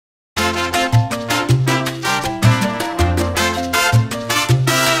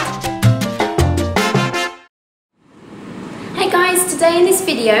today in this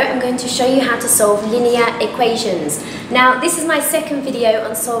video I'm going to show you how to solve linear equations. Now this is my second video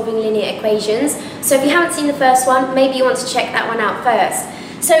on solving linear equations, so if you haven't seen the first one, maybe you want to check that one out first.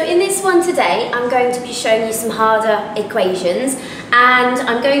 So in this one today I'm going to be showing you some harder equations, and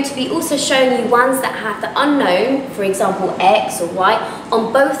I'm going to be also showing you ones that have the unknown, for example x or y,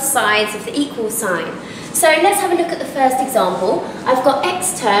 on both sides of the equal sign. So let's have a look at the first example. I've got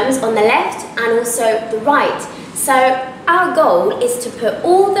x terms on the left and also the right. So our goal is to put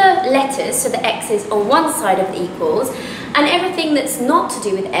all the letters, so the x's, on one side of the equals, and everything that's not to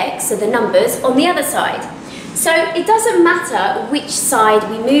do with x, so the numbers, on the other side. So it doesn't matter which side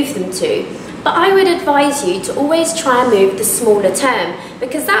we move them to, but I would advise you to always try and move the smaller term,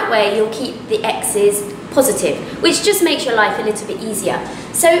 because that way you'll keep the x's positive, which just makes your life a little bit easier.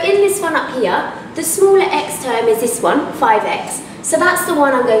 So in this one up here, the smaller x term is this one, 5x. So that's the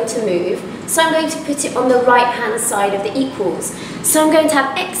one I'm going to move. So I'm going to put it on the right-hand side of the equals. So I'm going to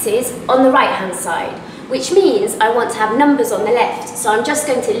have x's on the right-hand side, which means I want to have numbers on the left. So I'm just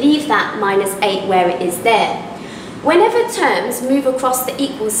going to leave that -8 where it is there. Whenever terms move across the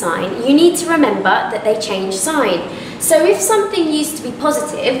equal sign, you need to remember that they change sign. So if something used to be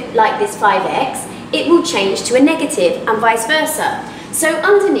positive, like this 5x, it will change to a negative, and vice versa. So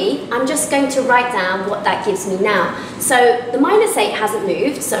underneath, I'm just going to write down what that gives me now. So the -8 hasn't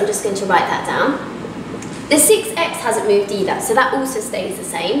moved, so I'm just going to write that down. The 6x hasn't moved either, so that also stays the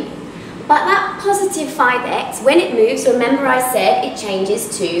same. But that positive 5x, when it moves, remember I said it changes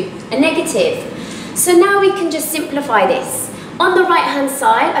to a negative. So now we can just simplify this. On the right-hand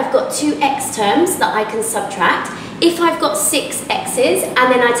side, I've got two x terms that I can subtract. If I've got 6 x's and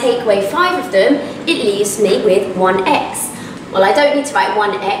then I take away 5 of them, it leaves me with 1x. Well, I don't need to write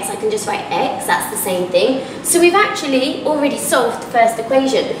 1x, I can just write x, that's the same thing. So we've actually already solved the first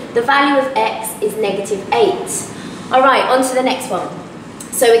equation. The value of x is -8. All right, on to the next one.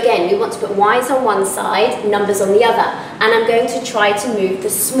 So again, we want to put y's on one side, numbers on the other, and I'm going to try to move the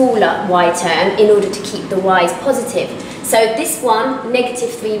smaller y term in order to keep the y's positive. So this one,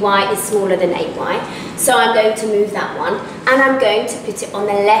 -3y, is smaller than 8y, so I'm going to move that one, and I'm going to put it on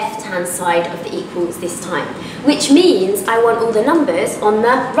the left-hand side of the equals this time, which means I want all the numbers on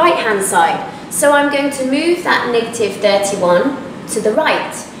the right-hand side. So I'm going to move that -31 to the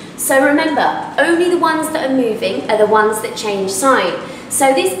right. So remember, only the ones that are moving are the ones that change sign. So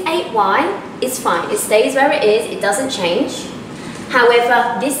this 8y is fine, it stays where it is, it doesn't change. However,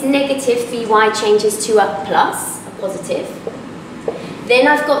 this -3y changes to a plus, a positive. Then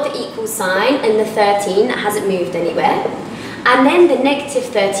I've got the equal sign and the 13 that hasn't moved anywhere. And then the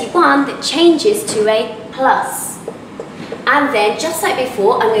 -31 that changes to a plus. And then, just like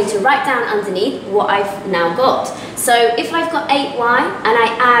before, I'm going to write down underneath what I've now got. So if I've got 8y and I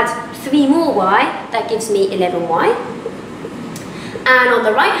add 3 more y, that gives me 11y. And on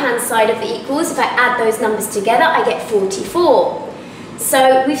the right-hand side of the equals, if I add those numbers together, I get 44. So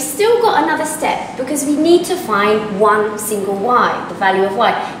we've still got another step, because we need to find one single y, the value of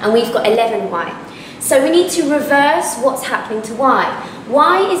y, and we've got 11y. So we need to reverse what's happening to y.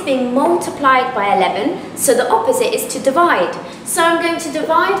 Y is being multiplied by 11, so the opposite is to divide. So I'm going to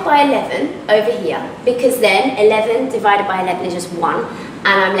divide by 11 over here, because then 11 divided by 11 is just 1,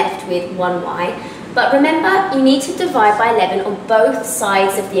 and I'm left with 1y. But remember, you need to divide by 11 on both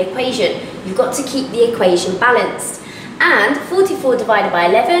sides of the equation. You've got to keep the equation balanced. And 44 divided by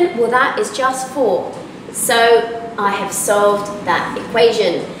 11, well, that is just 4. So I have solved that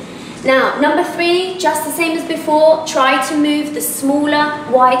equation. Now, number 3, just the same as before, try to move the smaller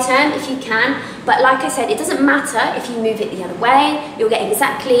y term if you can. But like I said, it doesn't matter if you move it the other way, you'll get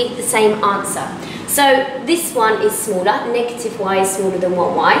exactly the same answer. So this one is smaller, -y is smaller than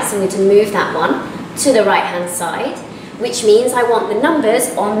 1y, so I'm going to move that one to the right-hand side, which means I want the numbers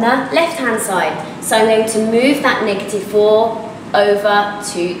on the left-hand side. So I'm going to move that -4 over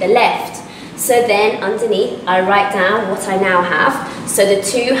to the left. So then underneath, I write down what I now have. So the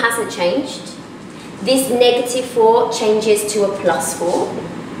 2 hasn't changed. This -4 changes to a +4.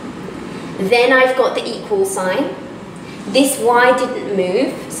 Then I've got the equal sign. This y didn't move,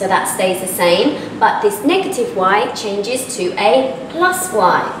 so that stays the same, but this -y changes to a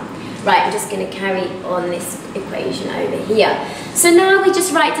 +y. Right, I'm just going to carry on this equation over here. So now we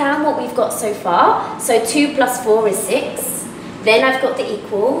just write down what we've got so far. So 2 plus 4 is 6. Then I've got the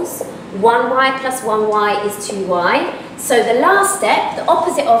equals. 1y plus 1y is 2y. So the last step, the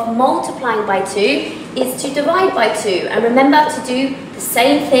opposite of multiplying by 2, is to divide by 2. And remember to do the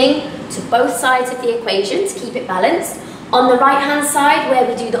same thing to both sides of the equation to keep it balanced. On the right-hand side, where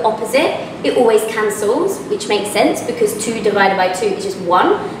we do the opposite, it always cancels, which makes sense because 2 divided by 2 is just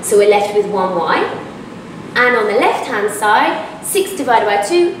 1, so we're left with 1y. And on the left-hand side, 6 divided by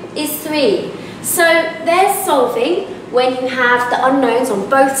 2 is 3. So they're solving when you have the unknowns on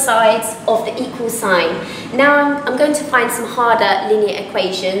both sides of the equal sign. Now I'm going to find some harder linear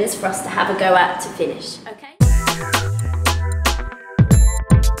equations for us to have a go at to finish, okay?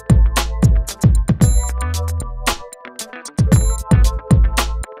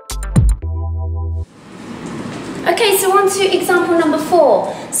 Okay, so on to example number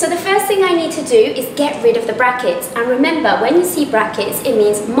 4. So the first thing I need to do is get rid of the brackets. And remember, when you see brackets, it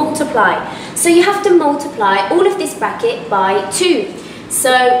means multiply. So you have to multiply all of this bracket by 2.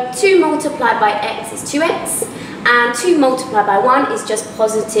 So 2 multiplied by x is 2x, and 2 multiplied by 1 is just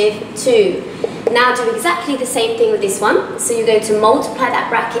positive 2. Now do exactly the same thing with this one. So you're going to multiply that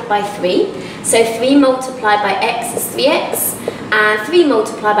bracket by 3. So 3 multiplied by x is 3x, and 3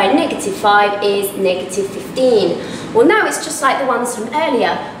 multiplied by negative 5 is negative 15. Well, now it's just like the ones from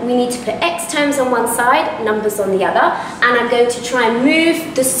earlier. We need to put x terms on one side, numbers on the other, and I'm going to try and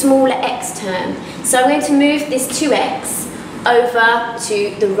move the smaller x term. So I'm going to move this 2x over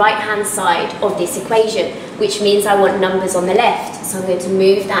to the right-hand side of this equation, which means I want numbers on the left. So I'm going to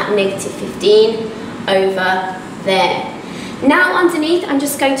move that negative 15 over there. Now underneath, I'm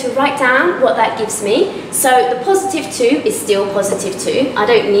just going to write down what that gives me. So the positive 2 is still positive 2. I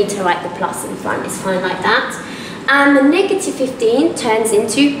don't need to write the plus in front, it's fine like that. And the negative 15 turns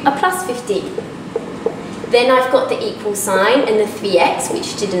into a plus 15. Then I've got the equal sign and the 3x,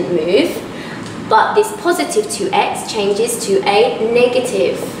 which didn't move. But this positive 2x changes to a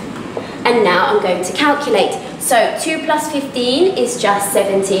negative. And now I'm going to calculate. So 2 plus 15 is just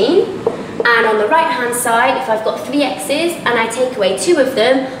 17. And on the right-hand side, if I've got 3 x's and I take away 2 of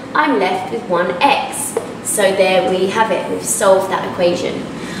them, I'm left with 1 x. So there we have it. We've solved that equation.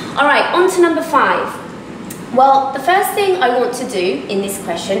 All right, on to number 5. Well, the first thing I want to do in this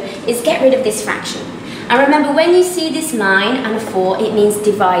question is get rid of this fraction. And remember, when you see this 9 and a 4, it means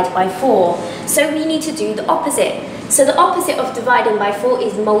divide by 4. So we need to do the opposite. So the opposite of dividing by 4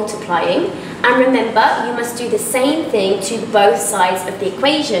 is multiplying. And remember, you must do the same thing to both sides of the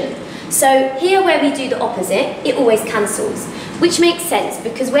equation. So here where we do the opposite, it always cancels, which makes sense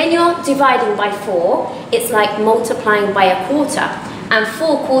because when you're dividing by 4, it's like multiplying by a quarter, and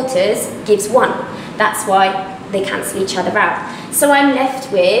 4 quarters gives 1. That's why they cancel each other out. So I'm left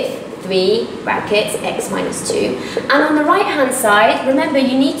with 3 brackets x minus 2. And on the right hand side, remember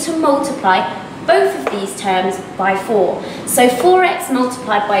you need to multiply both of these terms by 4. So 4x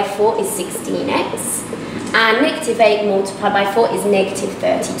multiplied by 4 is 16x. And negative 8 multiplied by 4 is negative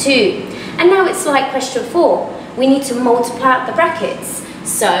 32. And now it's like question 4. We need to multiply out the brackets.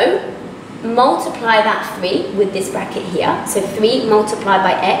 So multiply that 3 with this bracket here. So 3 multiplied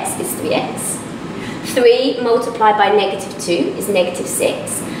by x is 3x. 3 multiplied by negative 2 is negative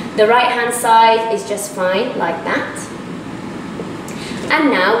 6. The right hand side is just fine like that. And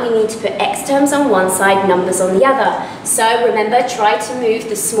now we need to put x terms on one side, numbers on the other. So remember, try to move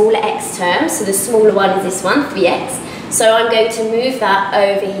the smaller x term. So the smaller one is this one, 3x. So I'm going to move that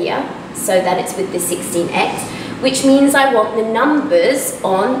over here so that it's with the 16x, which means I want the numbers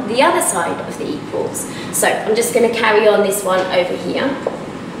on the other side of the equals. So I'm just going to carry on this one over here.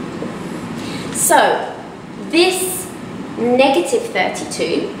 So this negative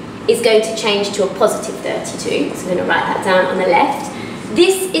 32 is going to change to a positive 32. So I'm going to write that down on the left.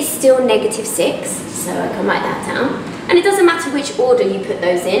 This is still negative 6, so I can write that down. And it doesn't matter which order you put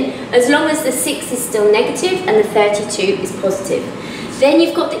those in, as long as the 6 is still negative and the 32 is positive. Then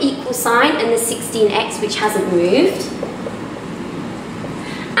you've got the equal sign and the 16x, which hasn't moved.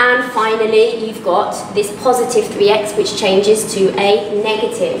 And finally, you've got this positive 3x, which changes to a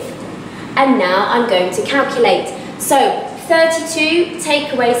negative. And now I'm going to calculate. So 32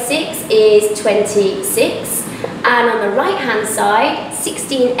 take away 6 is 26. And on the right hand side,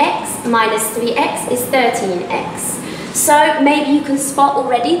 16x minus 3x is 13x. So maybe you can spot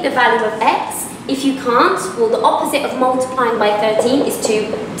already the value of x. If you can't, well, the opposite of multiplying by 13 is to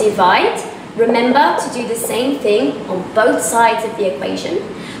divide. Remember to do the same thing on both sides of the equation.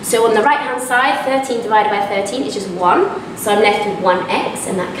 So on the right hand side, 13 divided by 13 is just 1. So I'm left with 1x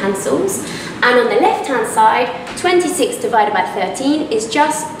and that cancels. And on the left hand side, 26 divided by 13 is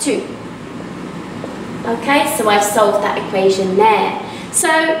just 2. Okay, so I've solved that equation there. So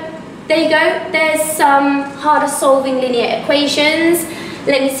there you go, there's some harder solving linear equations.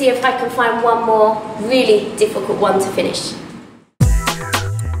 Let me see if I can find one more really difficult one to finish.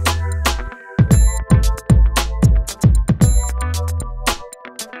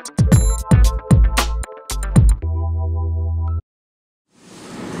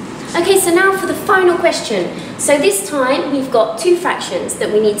 Okay, so now for the final question. So this time we've got two fractions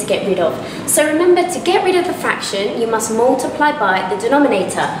that we need to get rid of. So remember, to get rid of the fraction, you must multiply by the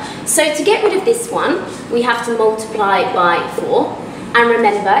denominator. So to get rid of this one, we have to multiply by 4. And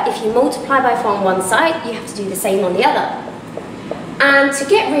remember, if you multiply by 4 on one side, you have to do the same on the other. And to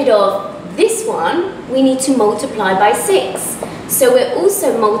get rid of this one, we need to multiply by 6. So we're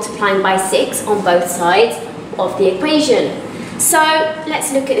also multiplying by 6 on both sides of the equation. So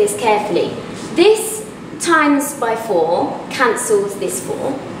let's look at this carefully. This times by 4 cancels this 4.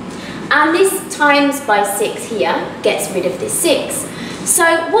 And this times by 6 here gets rid of this 6. So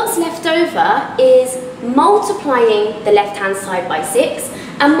what's left over is multiplying the left-hand side by 6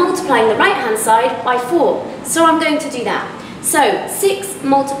 and multiplying the right-hand side by 4. So I'm going to do that. So 6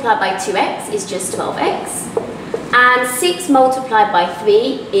 multiplied by 2x is just 12x. And 6 multiplied by 3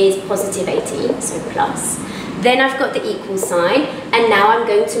 is positive 18, so plus. Then I've got the equal sign, and now I'm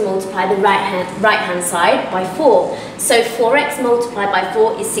going to multiply the right-hand side by 4. So 4x multiplied by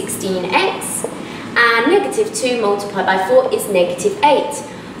 4 is 16x, and negative 2 multiplied by 4 is negative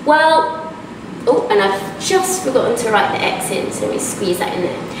 8. Well, oh, and I've just forgotten to write the x in, so let me squeeze that in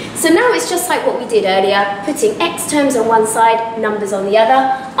there. So now it's just like what we did earlier, putting x terms on one side, numbers on the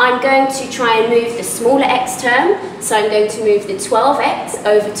other. I'm going to try and move the smaller x term, so I'm going to move the 12x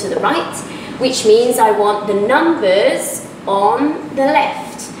over to the right, which means I want the numbers on the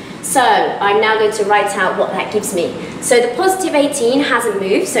left. So I'm now going to write out what that gives me. So the positive 18 hasn't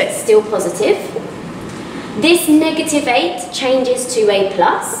moved, so it's still positive. This negative 8 changes to a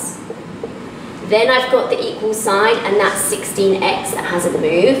plus. Then I've got the equal sign, and that's 16x that hasn't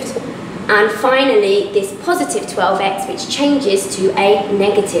moved. And finally, this positive 12x, which changes to a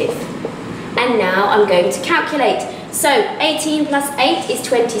negative. And now I'm going to calculate. So 18 plus 8 is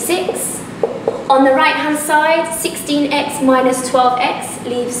 26. On the right-hand side, 16x minus 12x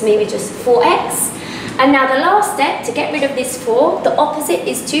leaves me with just 4x. And now the last step, to get rid of this 4, the opposite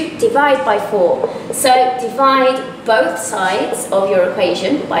is to divide by 4. So divide both sides of your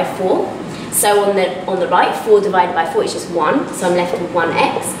equation by 4. So on the right, 4 divided by 4 is just 1, so I'm left with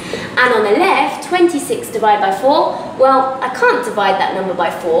 1x. And on the left, 26 divided by 4, well, I can't divide that number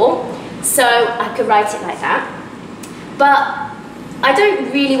by 4, so I could write it like that. But I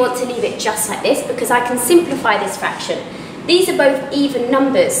don't really want to leave it just like this, because I can simplify this fraction. These are both even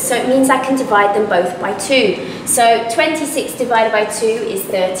numbers, so it means I can divide them both by 2. So 26 divided by 2 is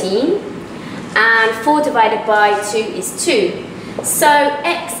 13, and 4 divided by 2 is 2. So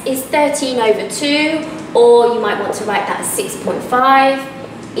x is 13 over 2, or you might want to write that as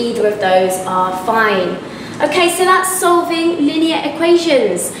 6.5. Either of those are fine. Okay, so that's solving linear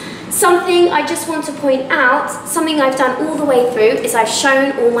equations. Something I just want to point out, something I've done all the way through, is I've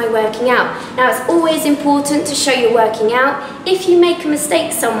shown all my working out. Now, it's always important to show your working out. If you make a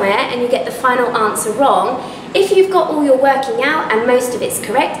mistake somewhere and you get the final answer wrong, if you've got all your working out and most of it's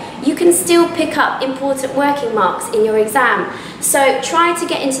correct, you can still pick up important working marks in your exam. So try to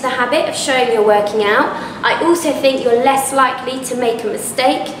get into the habit of showing your working out. I also think you're less likely to make a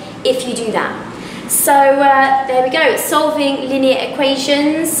mistake if you do that. So there we go, solving linear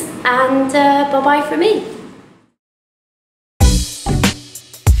equations, and bye-bye from me.